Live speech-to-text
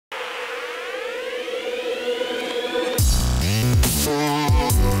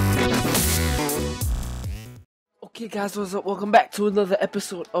Okay guys, what's up? Welcome back to another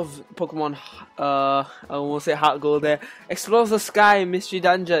episode of Pokemon, I almost say HeartGold there. Explores the Sky Mystery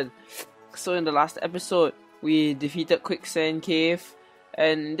Dungeon. So in the last episode, we defeated Quicksand Cave.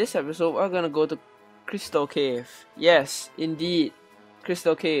 And in this episode, we're gonna go to Crystal Cave. Yes, indeed,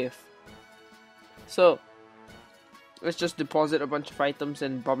 Crystal Cave. So, let's just deposit a bunch of items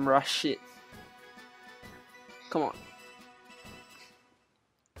and bum rush it. Come on.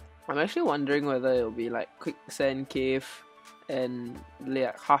 I'm actually wondering whether it'll be like Quicksand Cave and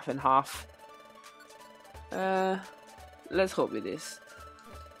like half and half. Let's hope it is.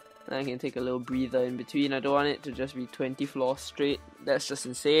 I can take a little breather in between. I don't want it to just be 20 floors straight. That's just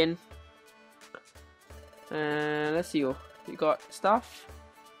insane. Let's see. You got stuff?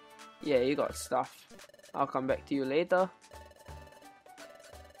 Yeah, you got stuff. I'll come back to you later.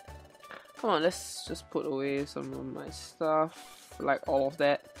 Come on, let's just put away some of my stuff. Like all of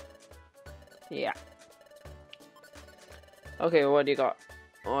that. Yeah. Okay, what do you got?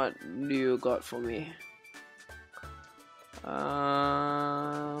 What do you got for me?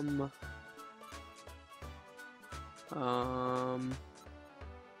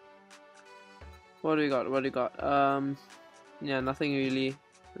 What do you got? What do you got? Yeah, nothing really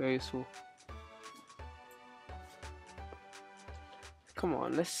very useful. Come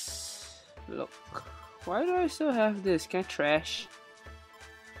on, let's look. Why do I still have this? Can I trash?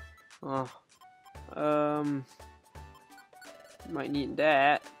 Oh. Might need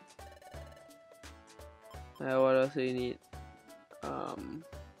that. What else do you need?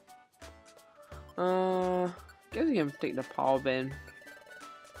 Guess we can take the power band.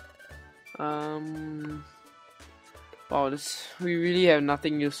 Wow, we really have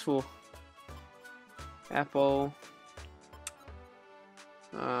nothing useful. Apple.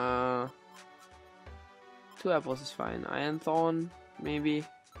 2 apples is fine. Iron Thorn, maybe.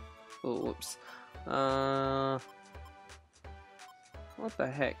 Oh, whoops. What the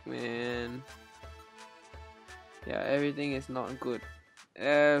heck, man? Yeah, everything is not good.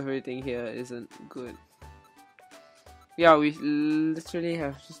 Everything here isn't good. Yeah, we literally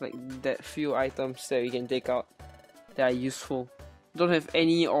have just like that few items that we can take out that are useful. Don't have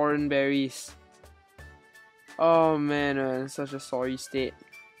any orange berries. Oh man, we're in such a sorry state.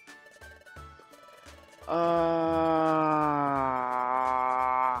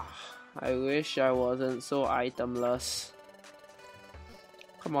 I wish I wasn't so itemless.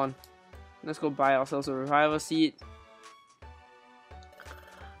 Come on, let's go buy ourselves a revival seed.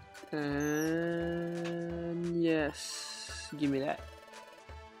 And yes, give me that.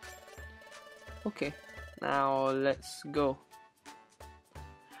 Okay, now let's go.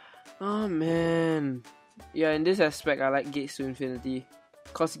 Oh man, yeah, in this aspect I like Gates to Infinity.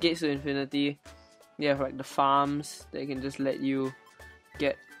 Cause Gates to Infinity, you have like the farms that can just let you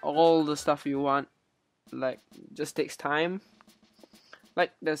get all the stuff you want. Like, just takes time.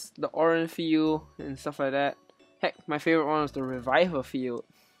 Like, there's the orange field and stuff like that. Heck, my favorite one was the revival field.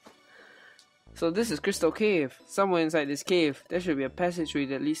 So this is Crystal Cave. Somewhere inside this cave, there should be a passageway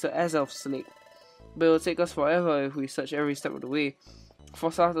that leads to Azelf's Lake. But it will take us forever if we search every step of the way.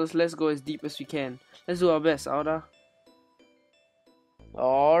 For starters, let's go as deep as we can. Let's do our best, Alda.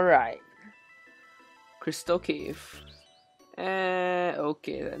 Alright. Crystal Cave.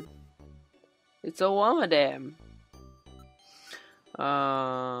 Okay then. It's a Wamadam.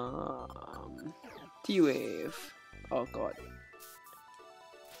 T-Wave. Oh god.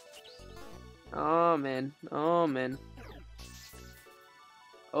 Oh man. Oh man.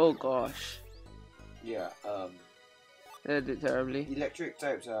 Oh gosh. Yeah, That did terribly. electric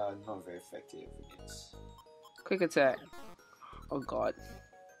types are not very effective against. Quick attack. Oh god.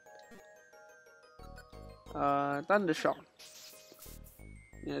 Thundershock.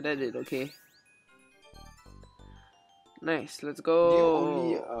 Yeah, that did okay. Nice, let's go.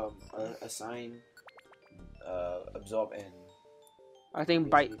 You only assign absorb and I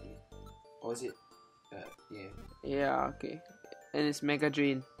think bite. Or was it? Yeah. Yeah, okay. And it's Mega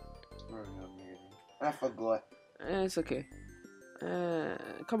Drain. I forgot. It's okay.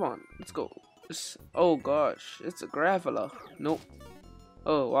 Come on, let's go. Oh gosh, it's a Graveler. Nope.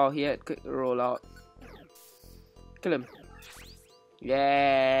 Oh wow, he had quick roll out. Kill him.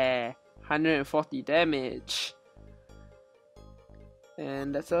 Yeah, 140 damage.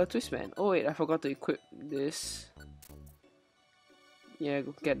 And that's a Twistman. Oh wait, I forgot to equip this. Yeah,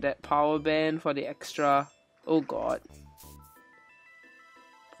 go get that power band for the extra. Oh god.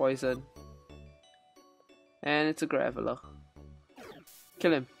 Poison. And it's a Graveler.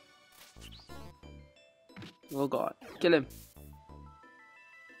 Kill him. Oh god. Kill him.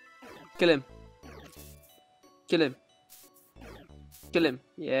 Kill him. Kill him. Kill him.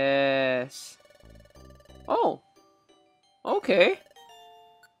 Yes. Oh, Okay.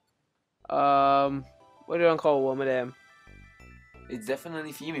 What do you want to call a woman then? It's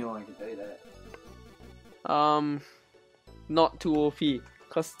definitely female, I can tell you that. Not 2OP,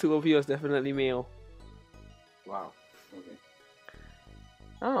 cause 2OP was definitely male. Wow. Okay.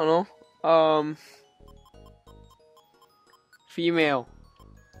 I don't know. Female.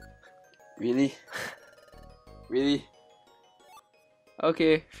 Really? Really?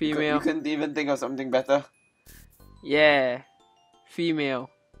 Okay, female. You couldn't even think of something better? Yeah. Female.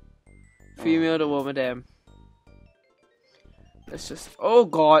 Female the woman them. Let's just... Oh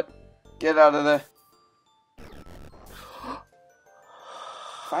god! Get out of there.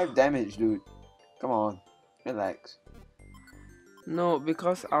 5 damage, dude. Come on. Relax. No,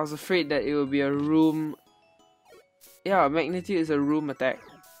 because I was afraid that it would be a room... Yeah, magnitude is a room attack.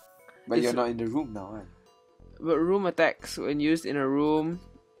 But you're not in the room now, right? But room attacks, when used in a room,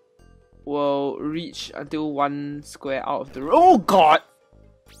 will reach until 1 square out of the room. Oh god!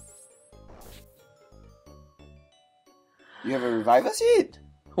 You have a reviver seed?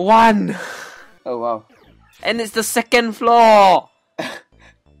 1! Oh wow. And it's the 2nd floor!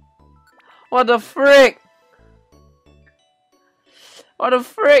 What the frick? What the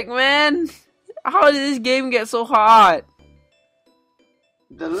frick, man? How did this game get so hard?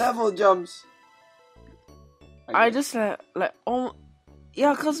 The level jumps. I just like oh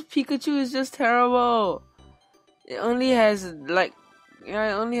yeah, cause Pikachu is just terrible. It only has like it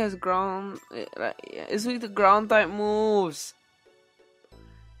only has ground it's weak to ground type moves.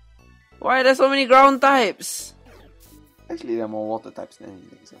 Why are there so many ground types? Actually, there are more water types than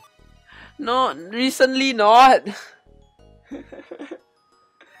anything. So. No, recently not.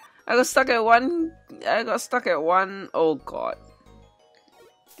 I got stuck at one. Oh god.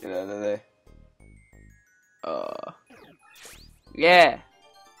 Get out of there. Yeah.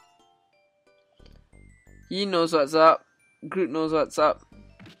 He knows what's up. Groot knows what's up.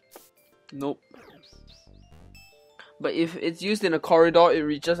 Nope. But if it's used in a corridor, it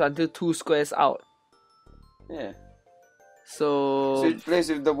reaches until 2 squares out. Yeah. So... Switch place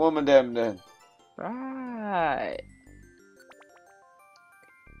with the woman then. Right.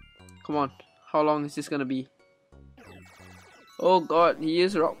 Come on. How long is this gonna be? Oh god, he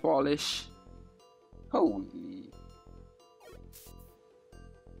used rock polish. Holy.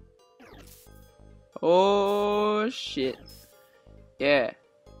 Oh shit. Yeah.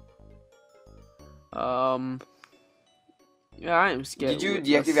 Yeah, I am scared. Did you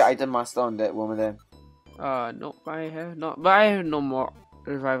deactivate item master on that woman then? Nope, I have not. But I have no more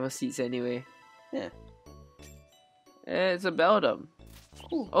revival seeds anyway. Yeah. It's a Beldum.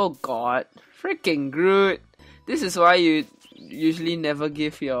 Oh god. Freaking Groot. This is why you usually never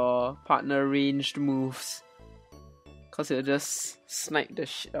give your partner ranged moves. Cause he'll just snipe the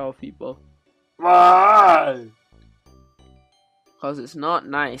shit out of people. Why? Cause it's not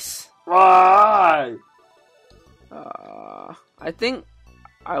nice. Why? I think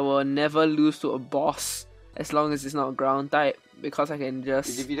I will never lose to a boss as long as it's not ground type, because I can just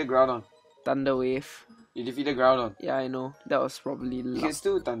You defeated Groudon. Thunder Wave. You defeated Groudon. Yeah, I know. That was probably You luck. can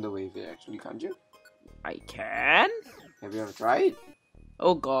still Thunder Wave it actually, can't you? I can? Have you ever tried?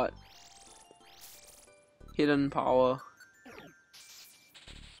 Oh god. Hidden power.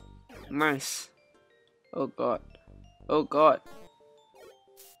 Nice. Oh god. Oh god.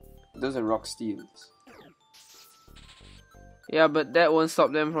 Those are rock steels. Yeah, but that won't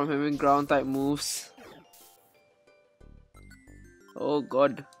stop them from having ground type moves. Oh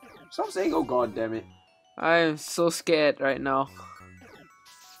god. Stop saying oh god damn it. I am so scared right now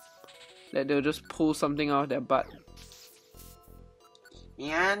that they'll just pull something out of their butt.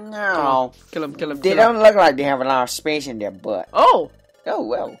 Yeah, no. Kill him, kill him, They kill him. don't look like they have a lot of space in their butt. Oh! Oh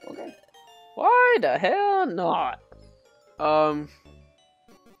well, okay. Why the hell not? Oh,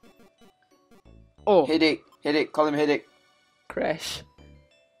 Headache, call him Headache. Crash.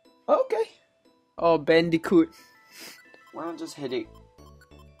 Okay. Oh, Bandicoot. Why not just Headache?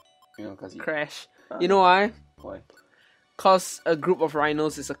 You know, cause he... Crash. You know why? Why? Cause a group of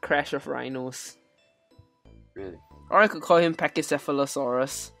rhinos is a crash of rhinos. Really? Or I could call him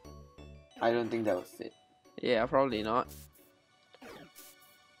Pachycephalosaurus. I don't think that would fit. Yeah, probably not.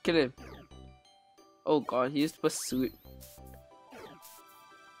 Kill him. Oh god, he used Pursuit.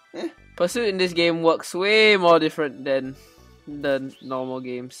 Eh? Pursuit in this game works way more different than the normal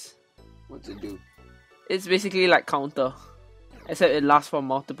games. What's it do? It's basically like counter. Except it lasts for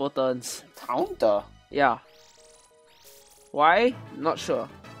multiple turns. Counter? Yeah. Why? Not sure.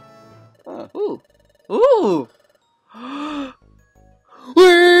 Huh. Ooh. Ooh!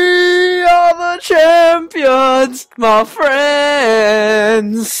 We are the champions, my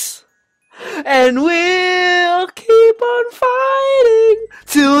friends! And we'll keep on fighting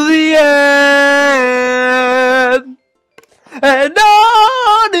till the end. And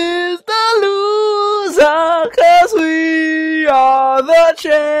none is the loser, 'cause we are the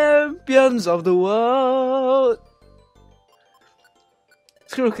champions of the world.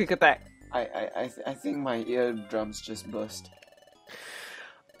 Screw Quick Attack. I think my eardrums just burst.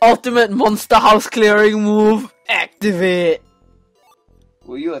 Ultimate Monster House clearing move, activate.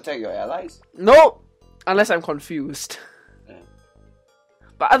 Will you attack your allies? Nope, unless I'm confused. Yeah.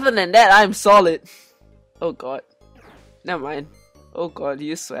 But other than that, I'm solid. Oh god. Never mind. Oh god,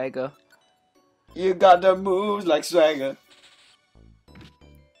 you swagger. You got the moves like Swagger.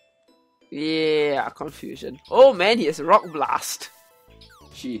 Yeah, confusion. Oh man, he has Rock Blast.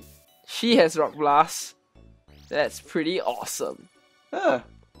 She has Rock Blast. That's pretty awesome. Huh.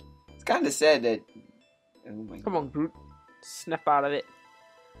 It's kind of sad that... Oh my Come god. on, Groot. Snap out of it.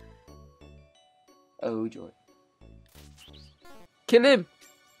 Oh joy. Kill him.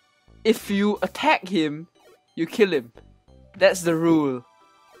 If you attack him, you kill him. That's the rule.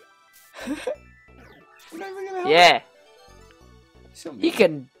 You're not even gonna help? Yeah. So He mean.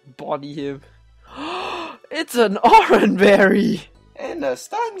 can body him. It's an orange berry. And a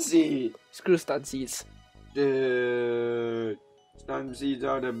stun seed. Screw stun seeds. Dude. Stun seeds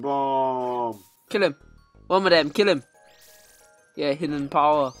are the bomb. Kill him. One of them. Kill him. Yeah, hidden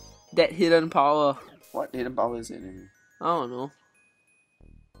power. That hidden power. What hidden power is it? I don't know.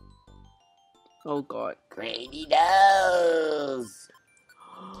 Oh god. Granny knows.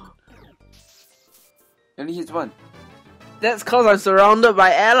 Only hits one. That's cause I'm surrounded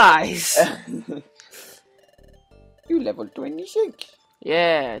by allies. You level 26.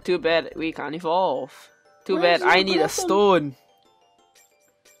 Yeah, too bad we can't evolve. Too Where's bad I your need a grapple? stone.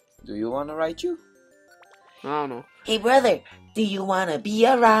 Do you want to ride you? I don't know. Hey brother, do you wanna be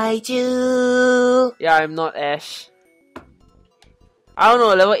a Raichu? Yeah, I'm not Ash. I don't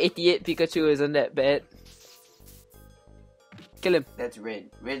know, level 88 Pikachu isn't that bad. Kill him. That's Red.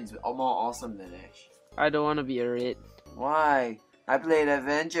 Red's more awesome than Ash. I don't want to be a red. Why? I played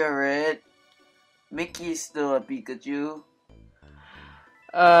Adventure Red. Mickey's still a Pikachu.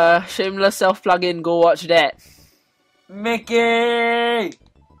 Shameless self-plugin, go watch that. Mickey!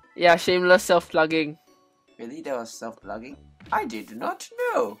 Yeah, shameless self-plugging. Really? That was self-plugging? I did not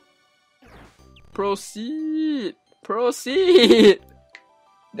know. Proceed! Proceed!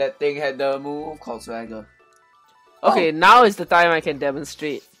 That thing had the move called Swagger. Okay, now is the time I can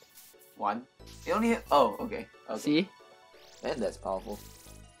demonstrate. One. It only hit. Oh, okay. See? Man, that's powerful.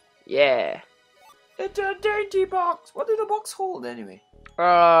 Yeah. It's a dainty box. What did the box hold anyway?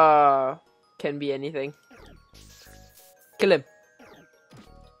 Can be anything. Kill him.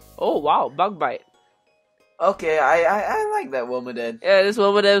 Oh wow, bug bite. Okay, I like that Wormadam. Yeah, this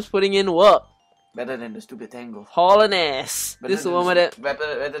woman that's putting in work. Better than the stupid Tangle. Hauling ass. This woman that.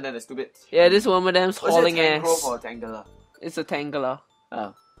 Better than the stupid. Yeah, this woman that's Was hauling it Tangrowth ass. or Tangela? It's a Tangela.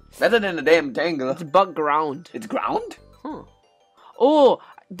 Oh. Better than the damn Tangela. It's bug ground. It's ground? Huh. Oh,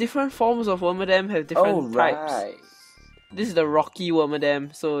 different forms of Wormadam have different types. right. This is the rocky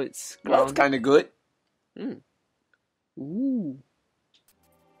Wormadam, so it's Well, that's ground. kind of good. Ooh.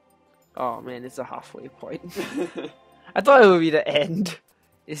 Oh man, it's a halfway point. I thought it would be the end.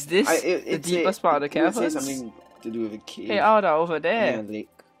 Is this the deepest part of the It would say caverns? something to do with a cave. Hey, Alda, over there. Yeah, lake.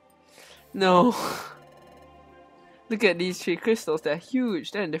 No. Look at these 3 crystals, they're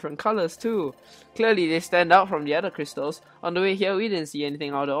huge, they're in different colors too. Clearly they stand out from the other crystals. On the way here we didn't see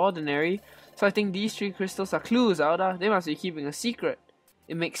anything out of the ordinary. So I think these 3 crystals are clues, Alda. They must be keeping a secret.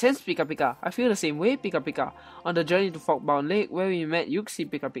 It makes sense, Pika Pika. I feel the same way, Pika Pika. On the journey to Fogbound Lake where we met Yuxi,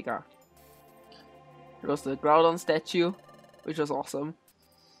 Pika Pika. There was the Groudon statue, which was awesome.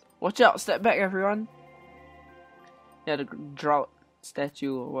 Watch out, step back everyone. Yeah, the drought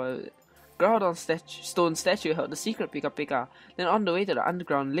statue or whatever. Groudon stone statue held the secret, Pika Pika. Then on the way to the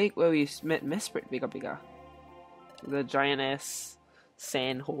underground lake where we met Mesprit, Pika Pika. The giant ass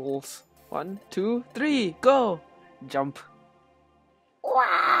sand holes. 1, 2, 3, go! Jump.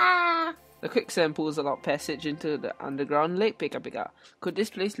 Wah! The quicksand pools allowed passage into the underground lake, Pika Pika. Could this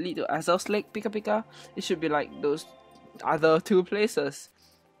place lead to Azal's Lake, Pika Pika? It should be like those other 2 places.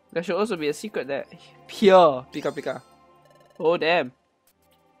 There should also be a secret there. Here, Pika Pika. Oh damn.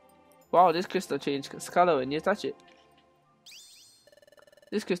 Wow, this crystal changes color when you touch it.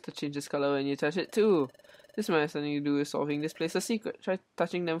 This crystal changes color when you touch it too. This might have something to do with solving this place's secret. Try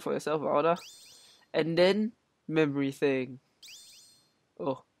touching them for yourself, Alda. And then, memory thing.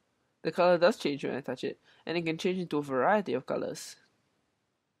 Oh, the color does change when I touch it. And it can change into a variety of colors.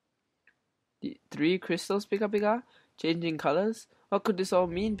 The 3 crystals, Pika Pika? Changing colors? What could this all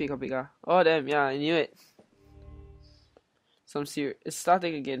mean, Pika Pika? Oh damn, yeah, I knew it. It's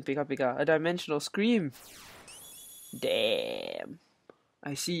starting again, Pika Pika. A dimensional scream. Damn.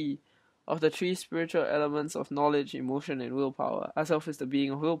 I see. Of the three spiritual elements of knowledge, emotion, and willpower, ourself is the being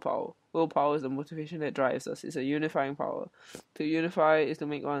of willpower. Willpower is the motivation that drives us. It's a unifying power. To unify is to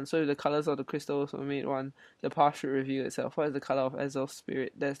make one. So if the colors of the crystals were made one, the path should reveal itself. What is the color of Azel's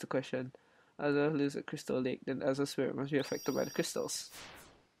spirit? That's the question. Azel lives at Crystal Lake, then Azel's spirit must be affected by the crystals.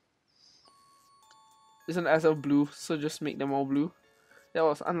 Isn't Azel blue, so just make them all blue? That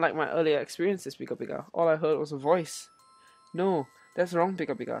was unlike my earlier experiences, Pika Pika. All I heard was a voice. No, that's wrong,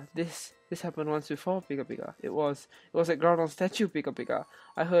 Pika Pika. This happened once before, Pika Pika. It was at Groudon statue, Pika Pika.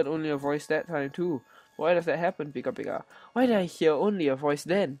 I heard only a voice that time too. Why does that happen, Pika Pika? Why did I hear only a voice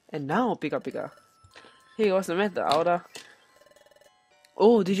then? And now, Pika Pika? Hey, what's the matter, Auda?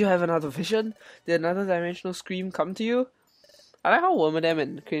 Oh, did you have another vision? Did another dimensional scream come to you? I like how Wormadam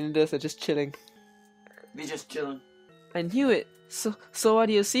and Cranidas are just chilling. We just chilling. I knew it. So what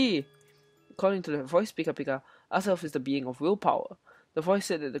do you see? According to the voice, Pika Pika, ourself is the being of willpower. The voice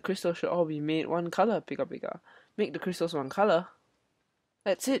said that the crystals should all be made one color, Pika Pika. Make the crystals one color?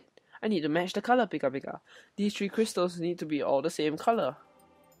 That's it. I need to match the color, Pika Pika. These three crystals need to be all the same color.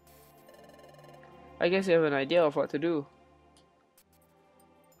 I guess you have an idea of what to do.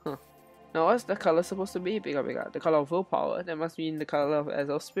 Huh. Now what's the color supposed to be, Pika Pika? The color of willpower. That must mean the color of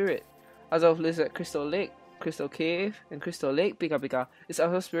Azel's spirit. Azel lives at Crystal Lake, Crystal Cave, and Crystal Lake, Pika Pika. Is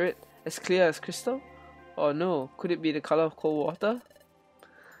Azel's spirit as clear as crystal? Or no, could it be the color of cold water?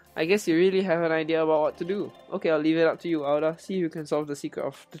 I guess you really have an idea about what to do. Okay, I'll leave it up to you, Auda. See if you can solve the secret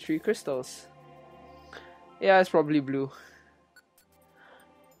of the three crystals. Yeah, it's probably blue.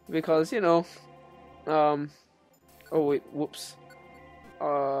 Because, you know, oh wait, whoops.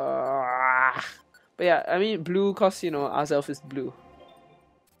 But yeah, I mean blue cause, you know, Azelf is blue.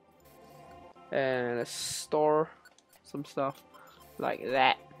 And let's store some stuff like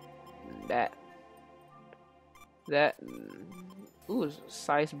that. That. Ooh,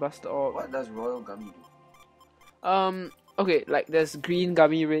 size buster orb. What does Royal Gummy do? Okay, like there's green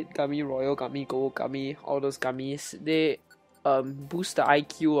gummy, red gummy, royal gummy, gold gummy, all those gummies. They boost the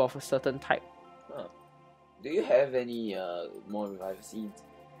IQ of a certain type. Huh. Do you have any more revival seeds?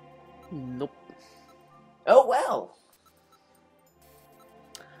 Nope. Oh well.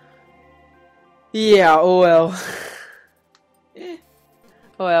 Yeah, oh well. Eh.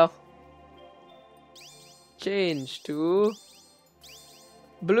 Oh well. Change to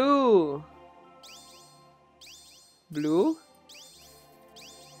blue. Blue.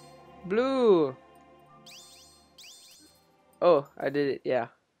 Blue. Oh, I did it, yeah.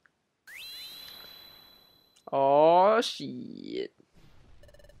 Oh shit.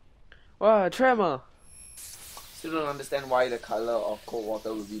 Wow, tremor. Still don't understand why the color of cold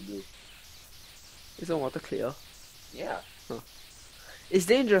water would be blue. Isn't water clear? Yeah. Huh. It's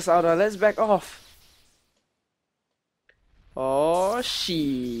dangerous, Auda. Let's back off. Oh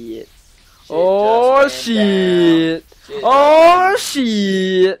shit. Oh shit. Oh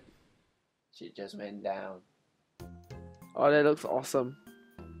shit. Shit just went down. Oh, that looks awesome.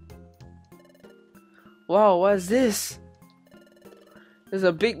 Wow, what's this? There's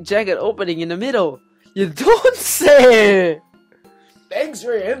a big jagged opening in the middle. You don't say! Thanks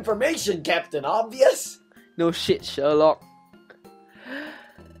for your information, Captain Obvious. No shit, Sherlock.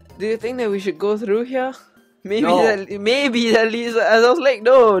 Do you think that we should go through here? Maybe that leads to Azel's Lake.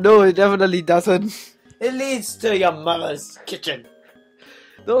 No, it definitely doesn't. It leads to your mother's kitchen.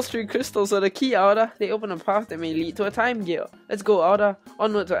 Those three crystals are the key, Auda. They open a path that may lead to a time gear. Let's go, Auda.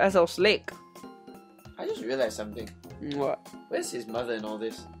 Onward to Azel's Lake. I just realized something. What? Where's his mother in all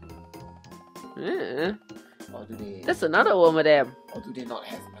this? Or do they... That's another Wormadam. Or do they not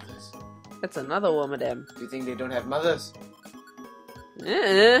have mothers? That's another Wormadam. Do you think they don't have mothers?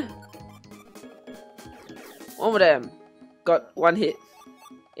 Wormadam got one hit.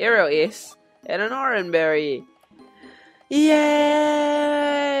 Aerial Ace and an Oran Berry.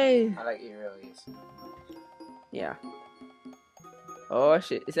 Yay! I like Aerial Ace. Yeah. Oh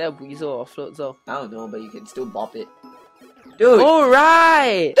shit, is that a Weasel or a Floatzel? I don't know, but you can still bop it. Dude!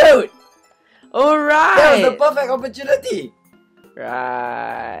 Alright! Dude! Alright! That was the perfect opportunity!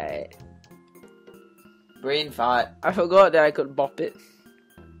 Right. Brain fart. I forgot that I could bop it.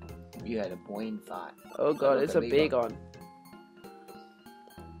 You had a brain fart. Oh god, it's a big one.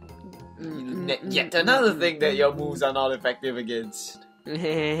 Yet another thing that your moves are not effective against.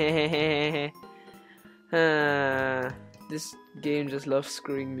 This game just loves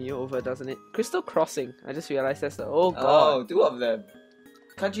screwing me over, doesn't it? Crystal Crossing. I just realized that's the... Oh god. Oh, two of them.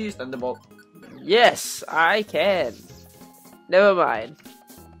 Can't you use Thunderbolt? Yes, I can. Never mind.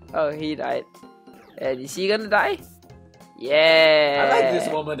 Oh, he died. And is he gonna die? Yeah. I like this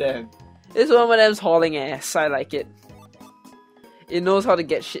Wormadam. This Wormadam's hauling ass. I like it. It knows how to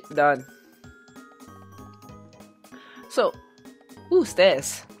get shit done. So, ooh,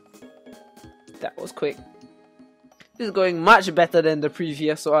 stairs. That was quick. This is going much better than the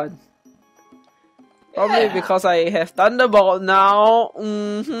previous one. Probably because I have Thunderbolt now.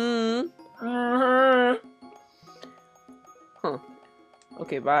 Huh.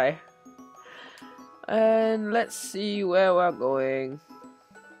 Okay, bye. And let's see where we're going.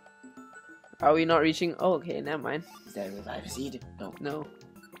 Are we not reaching? Oh, okay, never mind. Is that a Reviver Seed? No. No.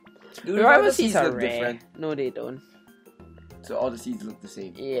 Do Revival seeds are look rare. different? No, they don't. So all the seeds look the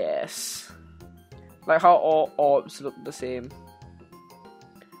same. Yes. Like how all orbs look the same.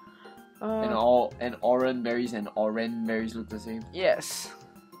 And orange berries and orange berries look the same. Yes.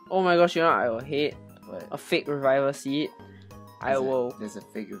 Oh my gosh, you know what I will hate? What? A fake revival seed. I will There's a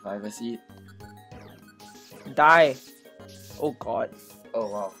fake Reviver Seed. die. Oh god. Oh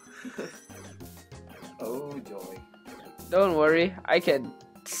wow. Oh joy. Don't worry, I can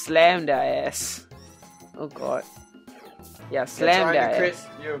slam their ass. Oh god. Yeah, slam their ass.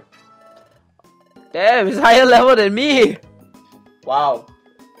 You. Damn, it's higher level than me! Wow.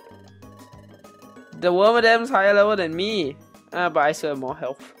 The Wormadam's higher level than me. But I still have more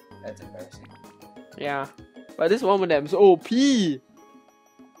health. That's embarrassing. Yeah. But this Wormadam's OP!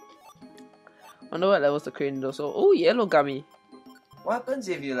 Wonder what levels the crane does. Oh, yellow gummy. What happens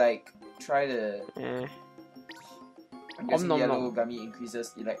if you like try to? Eh. I'm guessing nom yellow nom. gummy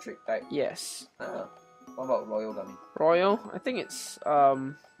increases electric type. Yes. What about royal gummy? Royal? I think it's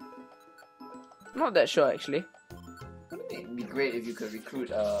not that sure actually. Wouldn't it be great if you could recruit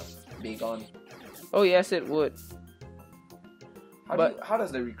Bagon? Oh yes, it would. How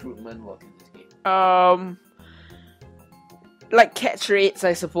does the recruitment work in this game? Like catch rates,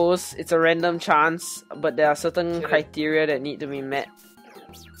 I suppose. It's a random chance, but there are certain Kill it. criteria that need to be met.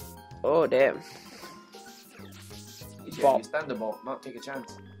 Oh damn. You should Bob. use Thunderbolt, not take a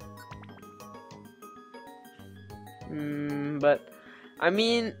chance. But I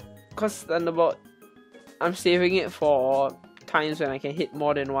mean, cause Thunderbolt, I'm saving it for times when I can hit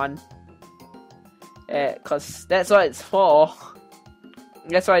more than one. Cause that's what it's for.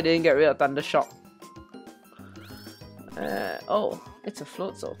 That's why I didn't get rid of Thundershock. Oh, it's a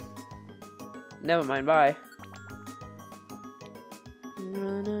float zone. Never mind, bye.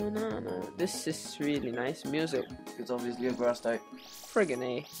 This is really nice music. It's obviously a grass type. Friggin'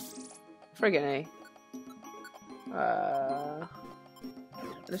 A. Friggin' A.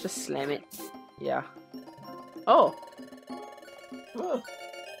 Let's just slam it. Yeah. Oh!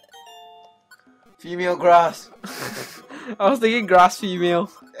 Female grass. I was thinking grass female.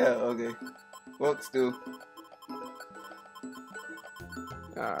 Yeah, okay. Works too.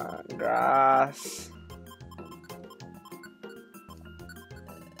 Grass.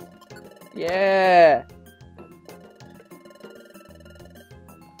 Yeah!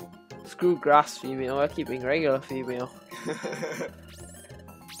 Screw grass female, we're keeping regular female.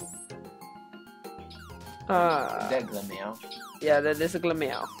 That Glameow. Yeah, that is a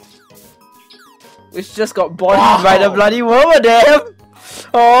Glameow. Which just got bodied by the bloody Wormadam!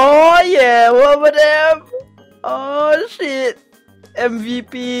 Oh yeah, Wormadam! Oh shit!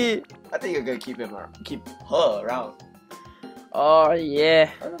 MVP! I think you're gonna keep her around. Oh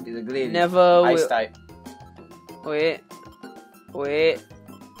yeah. I don't think the Glade Never ice will. type. Wait.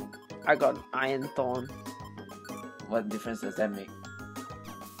 I got an Iron Thorn. What difference does that make?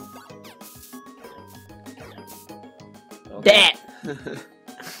 Okay. That!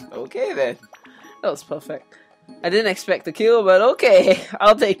 Okay then. That was perfect. I didn't expect the kill, but okay,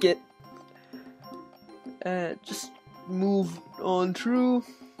 I'll take it. Just move on through.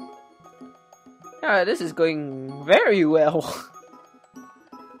 Yeah, this is going very well.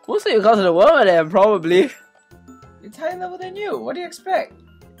 Mostly because of the Wormadam, probably. It's higher level than you. What do you expect?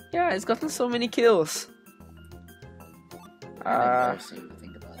 Yeah, it's gotten so many kills. Embarrassing to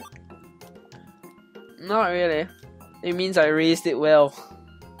think about it. Not really. It means I raised it well.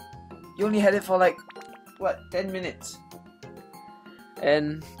 You only had it for like, what, 10 minutes?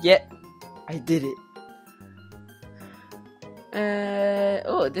 And yet, I did it.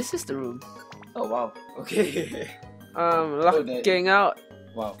 Oh, this is the room. Oh wow. Okay. Lucking out.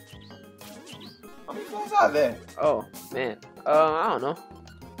 Wow. How many floors are there? Oh, man. I don't know.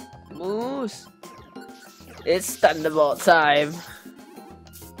 Moose. It's Thunderbolt time.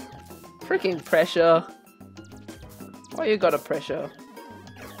 Freaking pressure. Why you gotta pressure?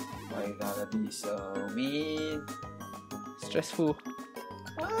 Why you gotta be so mean? Stressful.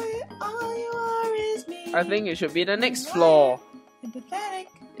 Why all you are is me? I think it should be the next floor. Pathetic.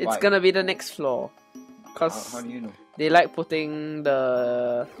 It's Why? gonna be the next floor. Cause How do you know? They like putting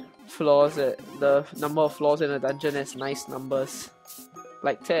the floors, the number of floors in a dungeon as nice numbers,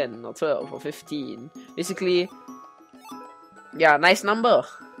 like 10 or 12 or 15. Basically, yeah, nice number.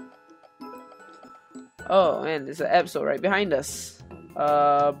 Oh man, there's an Absol right behind us.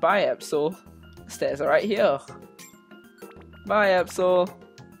 Bye Absol. Stairs are right here. Bye Absol.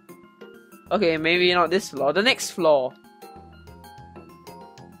 Okay, maybe not this floor, the next floor.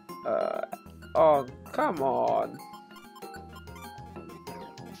 Oh, come on.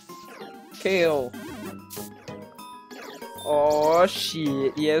 KO. Oh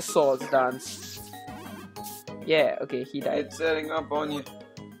shit, he has swords dance. Yeah, okay, he died. It's setting up on you.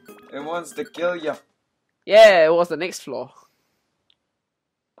 It wants to kill you. Yeah, it was the next floor.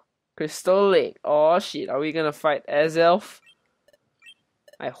 Crystal Lake. Oh shit, are we gonna fight Azelf?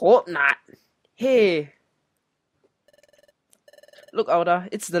 I hope not. Hey. Look, Auda,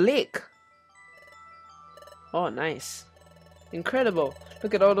 it's the lake. Oh, nice. Incredible.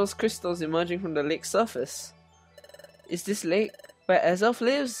 Look at all those crystals emerging from the lake's surface. Is this lake where Azelf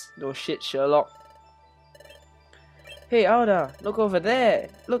lives? No shit, Sherlock. Hey, Auda, look over there.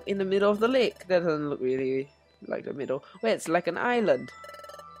 Look in the middle of the lake. That doesn't look really like the middle. Wait, it's like an island.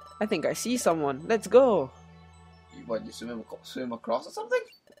 I think I see someone. Let's go. What, you swim across or something?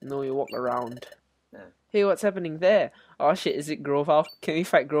 No, you walk around. Yeah. Hey, what's happening there? Oh shit, is it Groval? Can we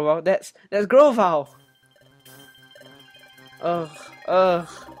fight Groval? That's Groval! Ugh.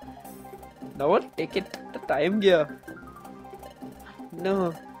 No one take it. The time gear.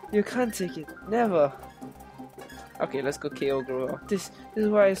 No, you can't take it. Never. Okay, let's go KO Groval. This is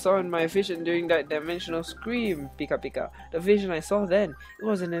what I saw in my vision during that dimensional scream, Pika Pika. The vision I saw then. It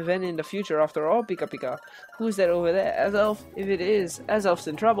was an event in the future after all, Pika Pika. Who's that over there? Azelf? If it is, Azelf's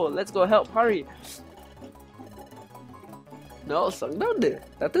in trouble. Let's go help. Hurry. No, sung down there.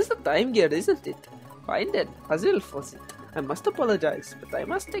 That is the time gear, isn't it? Find it. Azelf was it. I must apologize, but I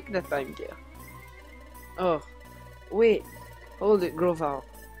must take that time gear. Oh, wait. Hold it, Groval.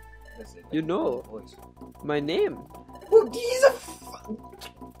 You know my name. Who gives a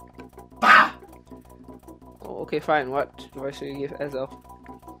Bah! Oh, okay, fine. What voice should you give Azelf?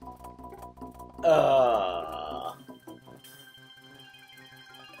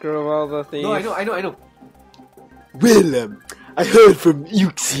 Groval the thing. No, I know. Well, I heard from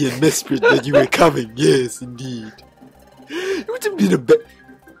Uxie and Mesprit that you were coming. Yes, indeed. It would have been a bit.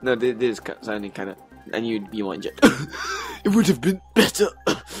 No, this is sounding kind of. I knew you'd be one jet. It would have been better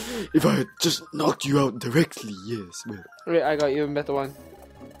if I had just knocked you out directly. Yes, well. Wait, I got you a better one.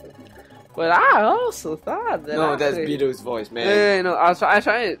 Well, I also thought that. No, that's Beetle's voice, man. Yeah, no, I was trying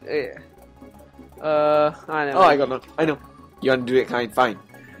to. Yeah. I know. Oh, I got no. I know. You want to do it kind? Fine.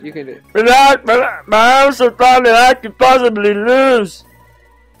 You can do it. But I also thought that I could possibly lose.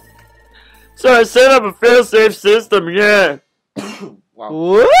 So I set up a fail-safe system, yeah. Wow.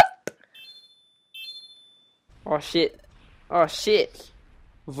 What? Oh shit. Oh shit.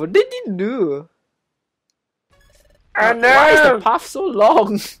 What did you do? I know. Why is the path so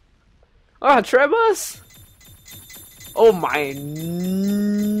long? Ah, Trevor's. Oh my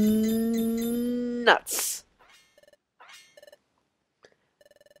nuts.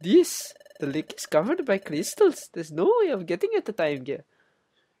 The lake is covered by crystals. There's no way of getting at the time gear.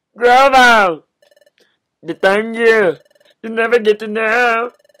 Groval! The time gear. You never get to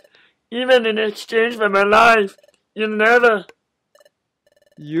know. Even in exchange for my life. You never.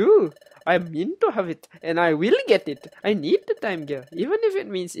 I mean to have it, and I will get it. I need the time gear, even if it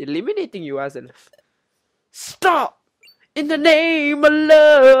means eliminating you, Azelf. Stop! In the name of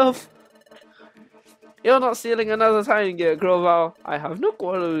love! You're not stealing another time gear, Groval. I have no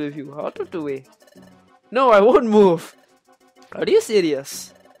quarrel with you. Out of the way. No, I won't move. Are you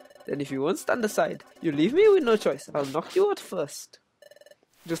serious? Then if you won't stand aside, you leave me with no choice. I'll knock you out first.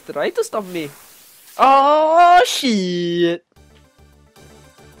 Just try to stop me. Oh, shit!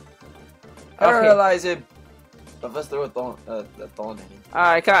 Paralyze him. But first throw a thorn at him.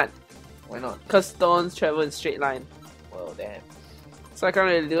 I can't. Why not? Because thorns travel in straight line. Well, damn. So I can't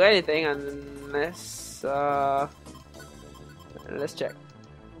really do anything unless... let's check.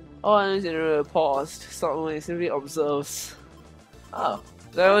 Oh, I need to pause. Stop moving, it simply observes. Oh.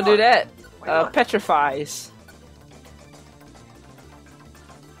 So I won't do that. Why not? Petrifies.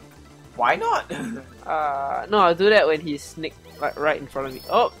 Why not? No, I'll do that when he's sneaked like right in front of me.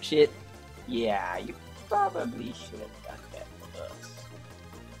 Oh, shit. Yeah, you probably should have done that first.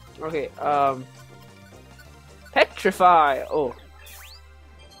 Okay, Petrify! Oh.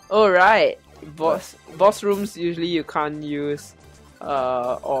 Alright. Boss rooms, usually you can't use,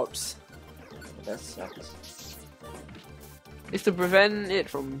 orbs. That sucks. It's to prevent it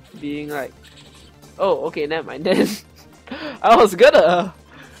from being like... Oh, okay, never mind then. I was gonna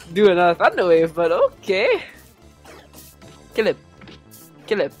do another Thunder Wave, but okay. Kill him.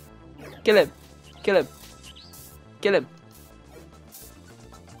 Kill him. Kill him. Kill him. Kill him.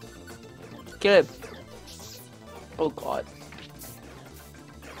 Kill him. Oh god.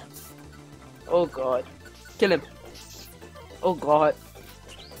 Oh god. Kill him. Oh god.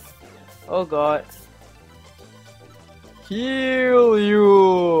 Oh god. Heal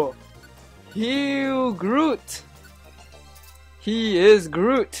you! Heal Groot! He is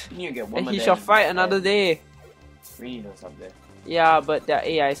Groot! You need to get one And more he dead shall and fight dead. another day. Green or something. Yeah, but their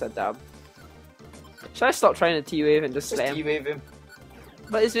AIs are dumb. Should I stop trying to T-Wave and just Just slam? T-wave him.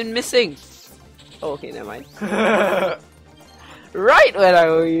 But it's been missing! Oh, okay, never mind. Right when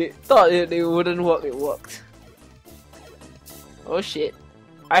I thought it wouldn't work, it worked. Oh shit.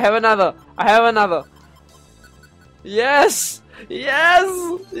 I have another! I have another! Yes!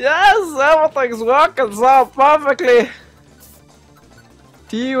 Yes! Yes! Everything's working so perfectly!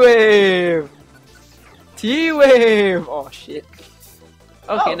 T-Wave! T-Wave! Oh shit.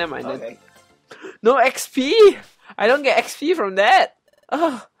 Okay, never mind then. Okay. No XP! I don't get XP from that!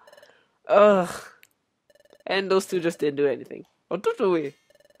 Ugh. Ugh. And those two just didn't do anything. Oh, Tutaway!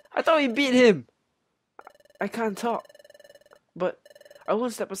 I thought we beat him! I can't talk. But I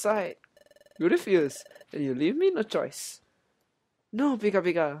won't step aside. You refuse, and you leave me no choice. No, Pika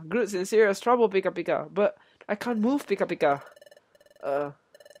Pika. Groot's in serious trouble, Pika Pika. But I can't move, Pika Pika.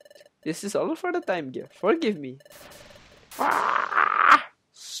 This is all for the time gift. Forgive me. Ah!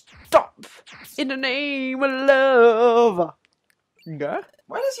 Stop! In the name of love! Yeah?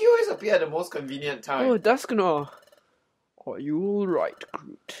 Why does he always appear at the most convenient time? Oh, Dusknoir. Are you alright,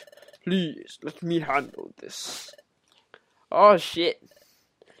 Groot? Please, let me handle this. Oh, shit.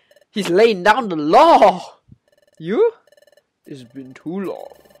 He's laying down the law! You? It's been too long.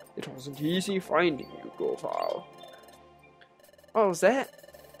 It wasn't easy finding you, Grovile. What was that?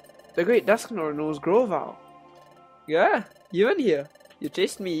 The great Dusknoir knows Grovile. Yeah, even here. You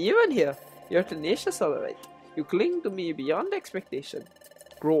chased me even here. You're tenacious, alright. You cling to me beyond expectation.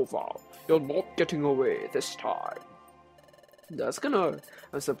 Grovile, you're not getting away this time. Dusknoir,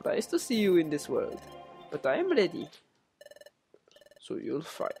 I'm surprised to see you in this world, but I am ready. So you'll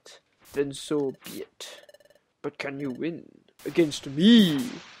fight. Then so be it. But can you win against me?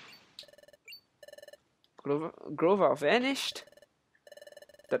 Grovile vanished?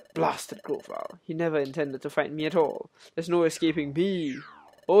 That blasted Grovile. He never intended to fight me at all. There's no escaping me.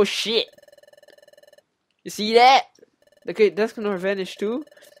 Oh shit! You see that? The great Dusknoir vanished too?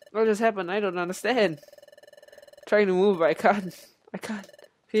 What just happened? I don't understand. Trying to move, but I can't. I can't.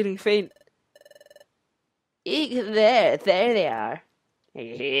 Feeling faint. There they are.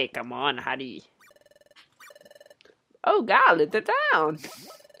 Hey, come on, hurry. Oh god, they're down.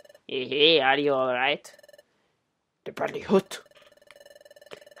 Hey, are you alright? They're badly hurt.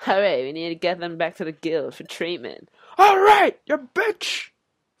 Hurry, we need to get them back to the guild for treatment. Alright, you bitch!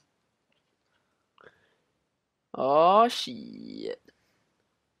 Oh shit.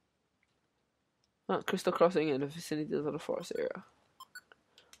 Oh, Crystal Crossing in the vicinity of the forest area.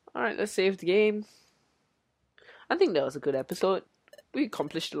 Alright, let's save the game. I think that was a good episode. We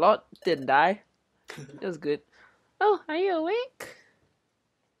accomplished a lot, didn't die. It was good. Oh, are you awake?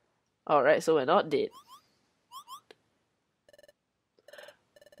 Alright, so we're not dead.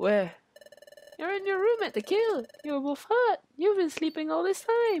 Where? You're in your room at the guild. You were both hurt. You've been sleeping all this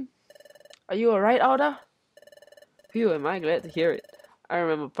time. Are you alright, Alda? Phew, am I glad to hear it. I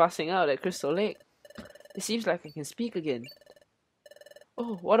remember passing out at Crystal Lake. It seems like I can speak again.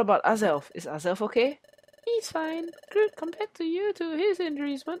 Oh, what about Azelf? Is Azelf okay? He's fine. Groot, compared to you two, his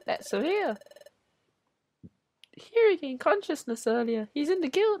injuries weren't that severe. He regained consciousness earlier. He's in the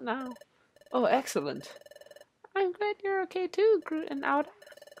guild now. Oh, excellent. I'm glad you're okay too, Groot and Alda.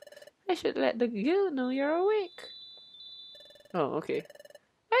 I should let the guild know you're awake. Oh, okay.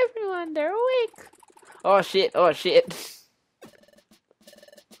 Everyone, they're awake. Oh shit, oh shit.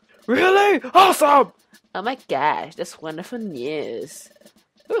 Really? Awesome! Oh my gosh, that's wonderful news.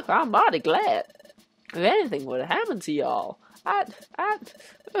 Ooh, I'm mighty glad. If anything would have happened to y'all,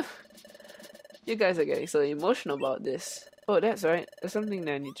 you guys are getting so emotional about this. Oh, that's right. There's something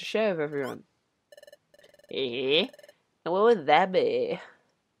that I need to share with everyone. Eh? And what would that be?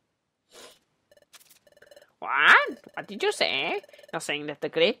 What? What did you say? You're saying that the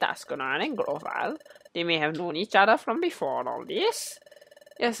great Dusknoir and Grovile, they may have known each other from before all this?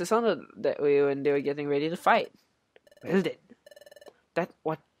 Yes, it sounded that way when they were getting ready to fight. Well then, that's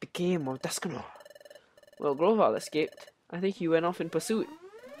what became of Dusknoir. Well, Grovile escaped. I think he went off in pursuit.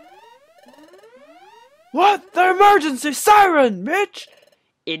 What? The emergency siren, Mitch!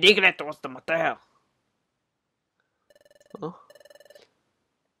 Idigretos the mater. Huh?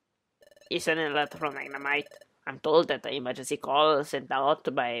 Isn't a letter from Magnemite. I'm told that the emergency call sent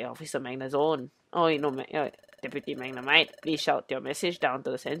out by Officer Magnazone. Oh, you know, Deputy Magnemite, please shout your message down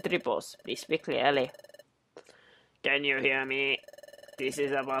to the sentry post. Please speak clearly. Can you hear me? This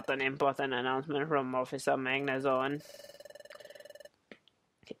is about an important announcement from Officer Magnazone.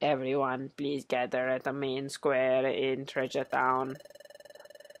 Everyone, please gather at the main square in Treasure Town.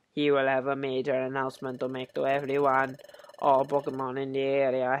 He will have a major announcement to make to everyone. All Pokemon in the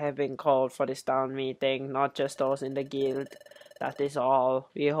area have been called for this town meeting, not just those in the guild. That is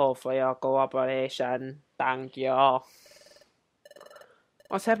all. We hope for your cooperation. Thank you.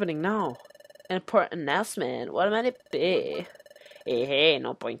 What's happening now? An important announcement. What might it be? Hey,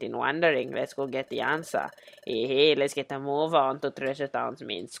 no point in wondering. Let's go get the answer. Hey, let's get a move on to Treasure Town's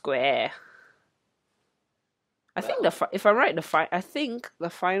main square. I think if I'm right, I think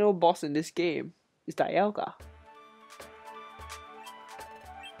the final boss in this game is Dialga.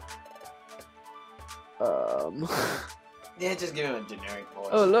 Yeah, just give him a generic voice.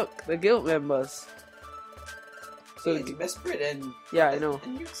 Oh look, the guild members. So it's Mesprit and I know.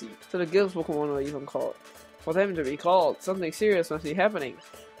 And Uxie. So the guild's Pokemon were even called. For them to be called, something serious must be happening.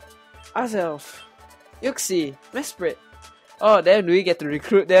 Azelf, Uxie, Mesprit. Oh, then do we get to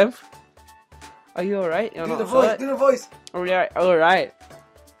recruit them? Are you alright? Do the voice. Do the voice. Alright.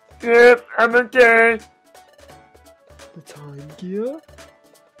 Yep, I'm okay. The time gear.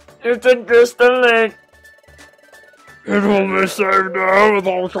 It's a crystal lake. It will be saved now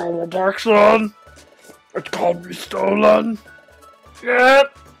without our protection. It can't be stolen.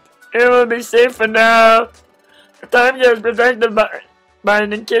 Yep, it will be safe for now. The time gear is protected by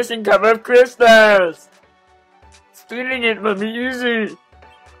an encasing cover of crystals. Stealing it will be easy.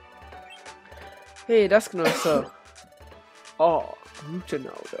 Hey, Dusknoir. Oh,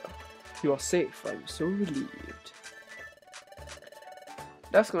 Rutenauder. You are safe. I'm so relieved.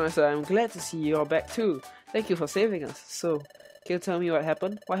 Dusknoir, I'm glad to see you all back too. Thank you for saving us. So, can you tell me what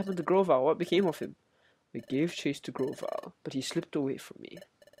happened? What happened to Grovyle? What became of him? We gave chase to Grovyle, but he slipped away from me.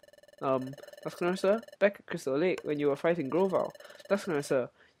 Dusknoir, back at Crystal Lake when you were fighting Grovyle. Dusknoir,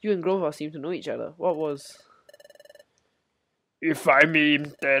 you and Grovyle seem to know each other. What was... If I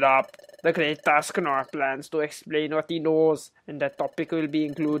memed that up, The great Dusknoir plans to explain what he knows, and that topic will be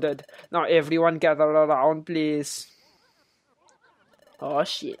included. Now everyone gather around, please. Oh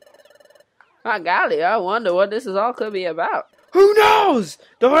shit. Ah, golly, I wonder what this is all could be about. Who knows?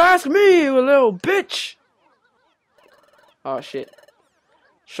 Don't ask me, you little bitch! Oh shit.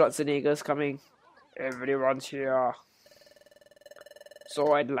 Schwarzenegger's coming. everyone's here.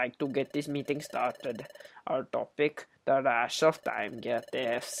 So I'd like to get this meeting started. Our topic, the rush of time gear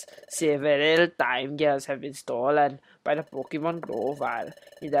thefts. Several time gears have been stolen by the Pokemon Grovyle.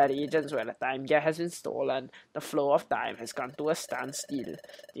 In the regions where the time gear has been stolen, the flow of time has come to a standstill.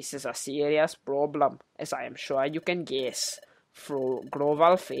 This is a serious problem, as I am sure you can guess.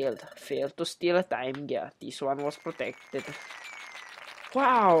 Grovyle failed to steal a time gear. This one was protected.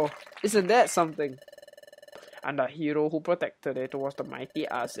 Wow, isn't that something? And the hero who protected it was the mighty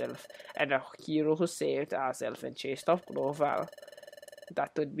Azelf, and the hero who saved Azelf and chased off Grovyle.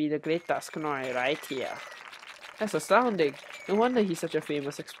 That would be the great Dusknoir right here. That's astounding. No wonder he's such a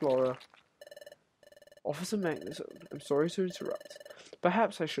famous explorer. Officer Magnus, I'm sorry to interrupt.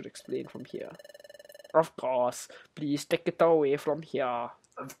 Perhaps I should explain from here. Of course, please take it away from here.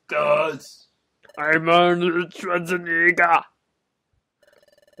 Of course. I'm Arnold Schwarzenegger.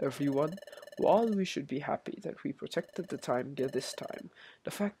 Everyone, while we should be happy that we protected the time gear this time,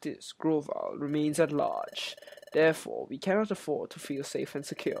 the fact is Grovyle remains at large. Therefore, we cannot afford to feel safe and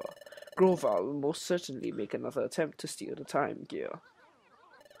secure. Grovyle will most certainly make another attempt to steal the time gear.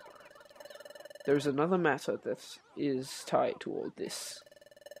 There is another matter that is tied to all this.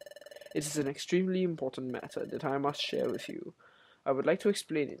 It is an extremely important matter that I must share with you. I would like to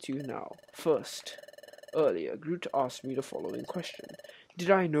explain it to you now. First, earlier, Groot asked me the following question. Did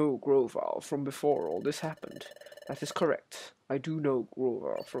I know Grovyle from before all this happened? That is correct. I do know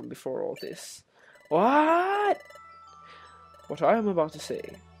Grovyle from before all this. What? What I am about to say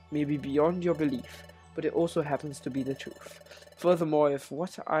may be beyond your belief, but it also happens to be the truth. Furthermore, if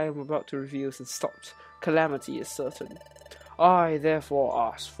what I am about to reveal is stopped, calamity is certain. I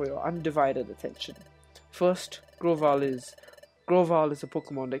therefore ask for your undivided attention. First, Grovyle is a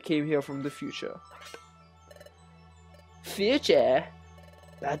Pokemon that came here from the future. Future?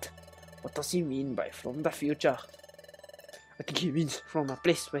 What does he mean by from the future? I think he means from a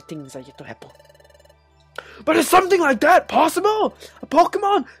place where things are yet to happen. But is something like that possible? A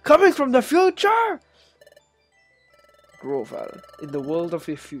Pokemon coming from the future? Grovyle, in the world of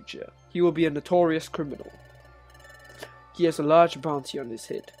the future, he will be a notorious criminal. He has a large bounty on his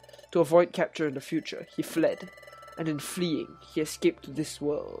head. To avoid capture in the future, he fled, and in fleeing, he escaped to this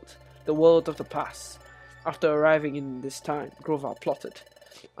world, the world of the past. After arriving in this time, Grovar plotted,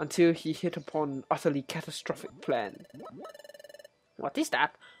 until he hit upon an utterly catastrophic plan. What is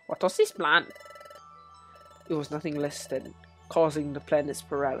that? What was his plan? It was nothing less than causing the planet's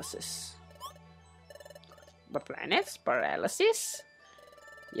paralysis. The planet's paralysis?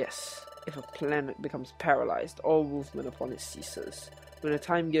 Yes, if a planet becomes paralyzed, all movement upon it ceases. When a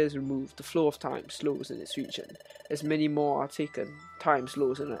time gear is removed, the flow of time slows in its region. As many more are taken, time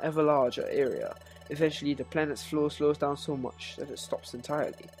slows in an ever larger area. Eventually, the planet's flow slows down so much that it stops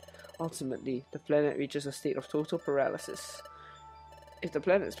entirely. Ultimately, the planet reaches a state of total paralysis. If the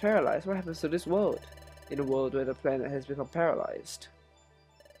planet is paralyzed, what happens to this world? In a world where the planet has become paralyzed,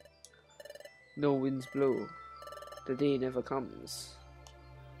 no winds blow. The day never comes.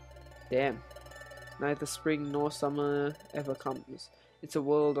 Damn. Neither spring nor summer ever comes. It's a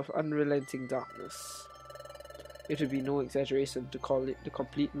world of unrelenting darkness. It would be no exaggeration to call it the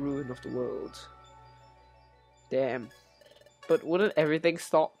complete ruin of the world. Damn. But wouldn't everything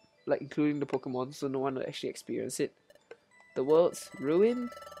stop? Like including the Pokemon, so no one would actually experience it? The world's ruin?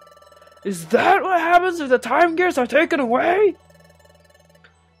 Is that what happens if the time gears are taken away?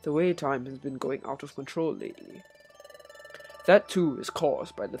 The way time has been going out of control lately. That too is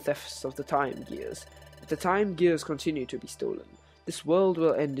caused by the thefts of the time gears. If the time gears continue to be stolen, this world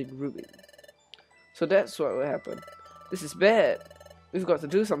will end in ruin. So that's what will happen. This is bad. We've got to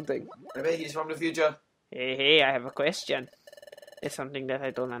do something. I bet he's from the future. Hey, I have a question. It's something that I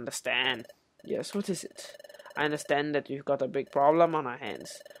don't understand. Yes, what is it? I understand that we've got a big problem on our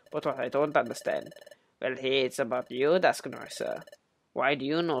hands, but what I don't understand, well, hey, it's about you, Dusknoir. Why do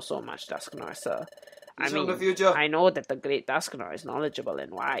you know so much, Dusknoir? He's from the future. I know that the great Dusknoir is knowledgeable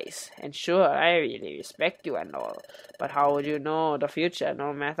and wise, and sure, I really respect you and all, but how would you know the future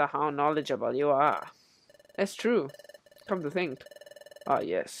no matter how knowledgeable you are? That's true. Come to think. Ah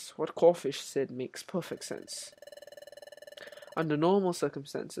yes, what Corfish said makes perfect sense. Under normal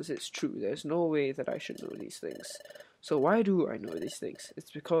circumstances, it's true. There's no way that I should know these things. So why do I know these things?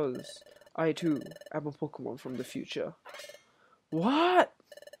 It's because I too am a Pokemon from the future. What?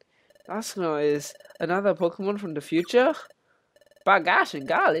 Dusknoir is another Pokemon from the future? By gosh and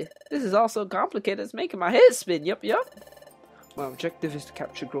golly, this is all so complicated it's making my head spin, yup. My objective is to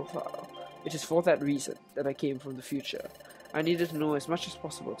capture Grovar. It is for that reason that I came from the future. I needed to know as much as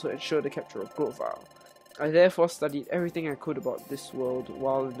possible to ensure the capture of Grovar. I therefore studied everything I could about this world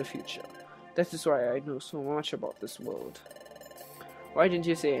while in the future. That is why I know so much about this world. Why didn't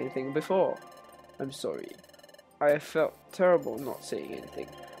you say anything before? I'm sorry. I have felt terrible not saying anything.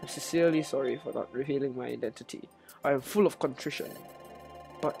 I'm sincerely sorry for not revealing my identity. I am full of contrition.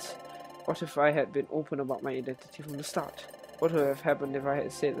 But what if I had been open about my identity from the start? What would have happened if I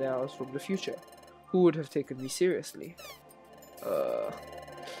had said that I was from the future? Who would have taken me seriously?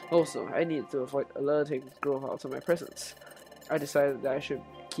 Also, I needed to avoid alerting Grovar to my presence. I decided that I should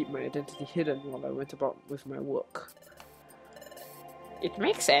keep my identity hidden while I went about with my work. It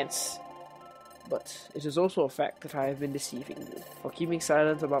makes sense. But it is also a fact that I have been deceiving you for keeping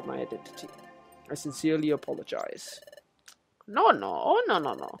silent about my identity. I sincerely apologize.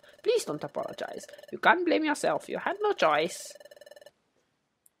 No. Please don't apologize. You can't blame yourself. You had no choice.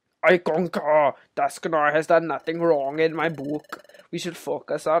 I concur. Dusknoir has done nothing wrong in my book. We should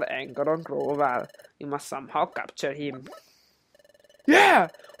focus our anger on Grovar. We must somehow capture him. Yeah,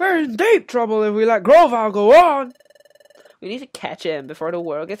 we're in deep trouble if we let Grovar go on. We need to catch him before the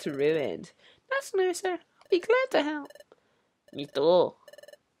world gets ruined. That's nice, sir. I'll be glad to help. Me too.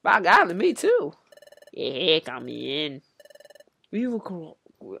 By golly, me too. Yeah, come in. We will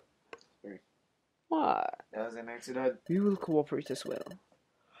What? That was an accident. We will cooperate as well.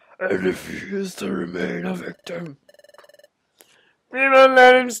 And if he is to remain a victim, We won't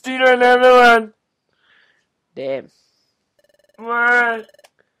let him steal another one. Damn. What?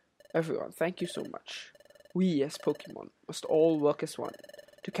 Everyone, thank you so much. We, as Pokemon, must all work as one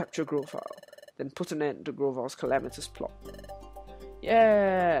to capture Grovar, then put an end to Grovar's calamitous plot.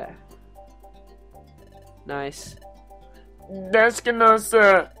 Yeah! Nice.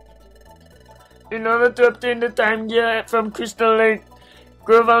 Dusknoir. In order to obtain the time gear from Crystal Lake,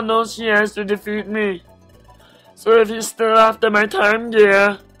 Grovar knows he has to defeat me. So if he's still after my time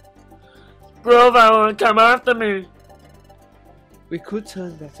gear, Grovar will come after me. We could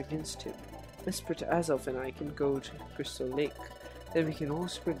turn that against him. Mesprit Azelf and I can go to Crystal Lake. Then we can all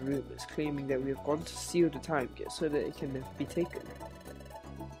spread rumors claiming that we have gone to steal the time gear so that it can never be taken.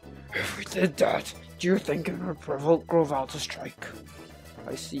 if we did that, do you think it would provoke Grovar to strike?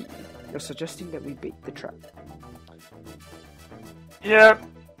 I see. You're suggesting that we bait the trap. Yep.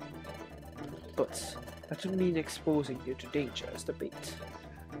 But that would mean exposing you to danger as the bait.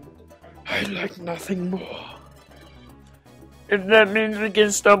 I'd like nothing more. If that means we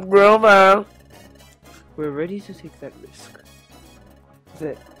can stop Grovyle. We're ready to take that risk.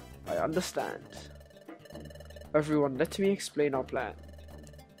 Then, I understand. Everyone, let me explain our plan.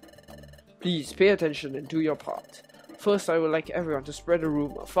 Please pay attention and do your part. First, I would like everyone to spread a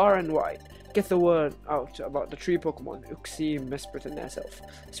rumor far and wide. Get the word out about the three Pokemon, Uxie, Mesprit, and Azelf.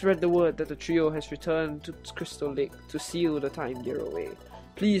 Spread the word that the trio has returned to Crystal Lake to seal the time they're away.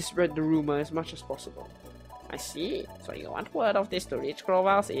 Please spread the rumor as much as possible. I see. So you want word of this to reach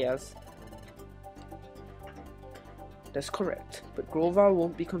Grovyle's ears? That's correct, but Grovyle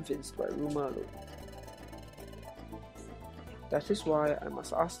won't be convinced by rumor alone. That is why I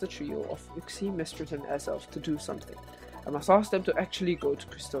must ask the trio of Uxie, Mesprit, and Azelf to do something. I must ask them to actually go to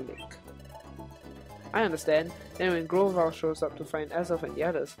Crystal Lake. I understand. Then when Grovyle shows up to find Azelf and the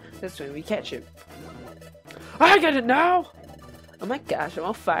others, that's when we catch him. I get it now! Oh my gosh, I'm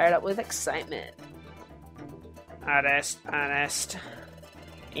all fired up with excitement. Honest.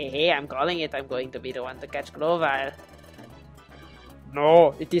 Hey, I'm calling it. I'm going to be the one to catch Grovyle.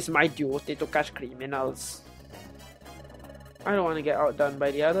 No, it is my duty to catch criminals. I don't want to get outdone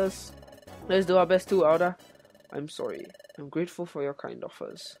by the others. Let's do our best too, Alda. I'm sorry. I'm grateful for your kind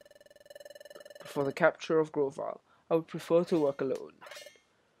offers. But for the capture of Grovyle, I would prefer to work alone.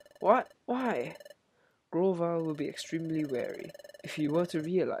 What? Why? Grovyle will be extremely wary. If he were to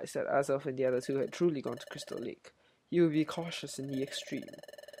realize that Azelf and the other two had truly gone to Crystal Lake, he would be cautious in the extreme.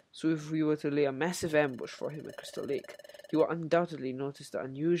 So if we were to lay a massive ambush for him at Crystal Lake, he will undoubtedly notice the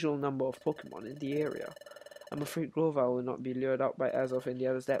unusual number of Pokemon in the area. I'm afraid Grovyle will not be lured out by Azelf and the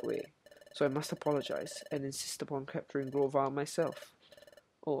others that way, so I must apologize and insist upon capturing Grovyle myself.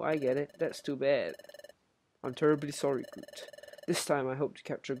 Oh, I get it. That's too bad. I'm terribly sorry, Groot. This time I hope to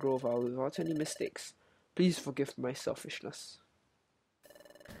capture Grovyle without any mistakes. Please forgive my selfishness.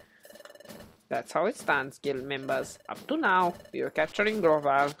 That's how it stands, guild members. Up to now, we were capturing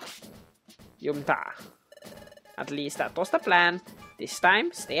Grovyle. Yumta. At least that was the plan. This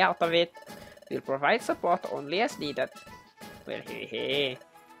time, stay out of it. We'll provide support only as needed. Well, hey.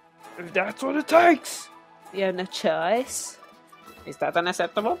 If that's what it takes! We have no choice. Is that an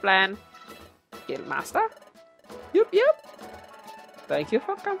acceptable plan? Guildmaster? Yup. Thank you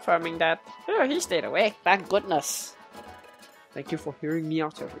for confirming that. Oh, he stayed awake, thank goodness. Thank you for hearing me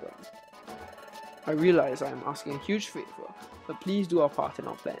out, everyone. I realize I am asking a huge favor, but please do our part in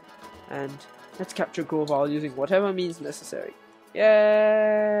our plan. And let's capture Grovyle using whatever means necessary.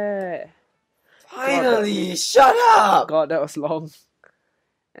 Yeah! Finally, shut up! God, that was long.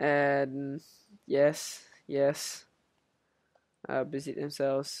 And yes. Busy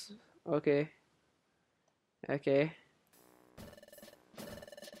themselves. Okay.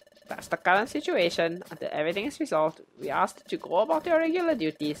 That's the current situation. Until everything is resolved, we ask that you go about your regular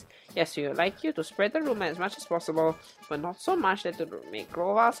duties. Yes, we would like you to spread the rumor as much as possible, but not so much that it would make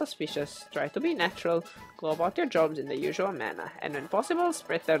Grovyle suspicious. Try to be natural, go about your jobs in the usual manner, and when possible,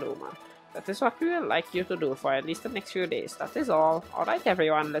 spread the rumor. That is what we would like you to do for at least the next few days. That is all. Alright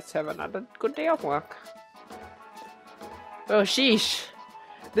everyone, let's have another good day of work. Oh, sheesh.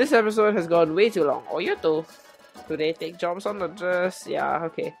 This episode has gone way too long. Oh, you too. Do they take jobs on the dress? Yeah,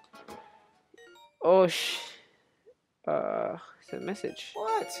 okay. Oh, it's a message.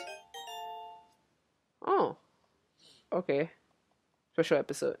 What? Oh. Okay. Special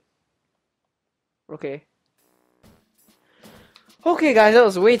episode. Okay. Okay, guys, that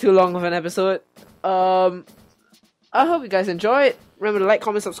was way too long of an episode. I hope you guys enjoyed. Remember to like,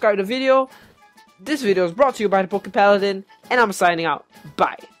 comment, subscribe to the video. This video is brought to you by the PokePaladin, and I'm signing out.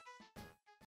 Bye.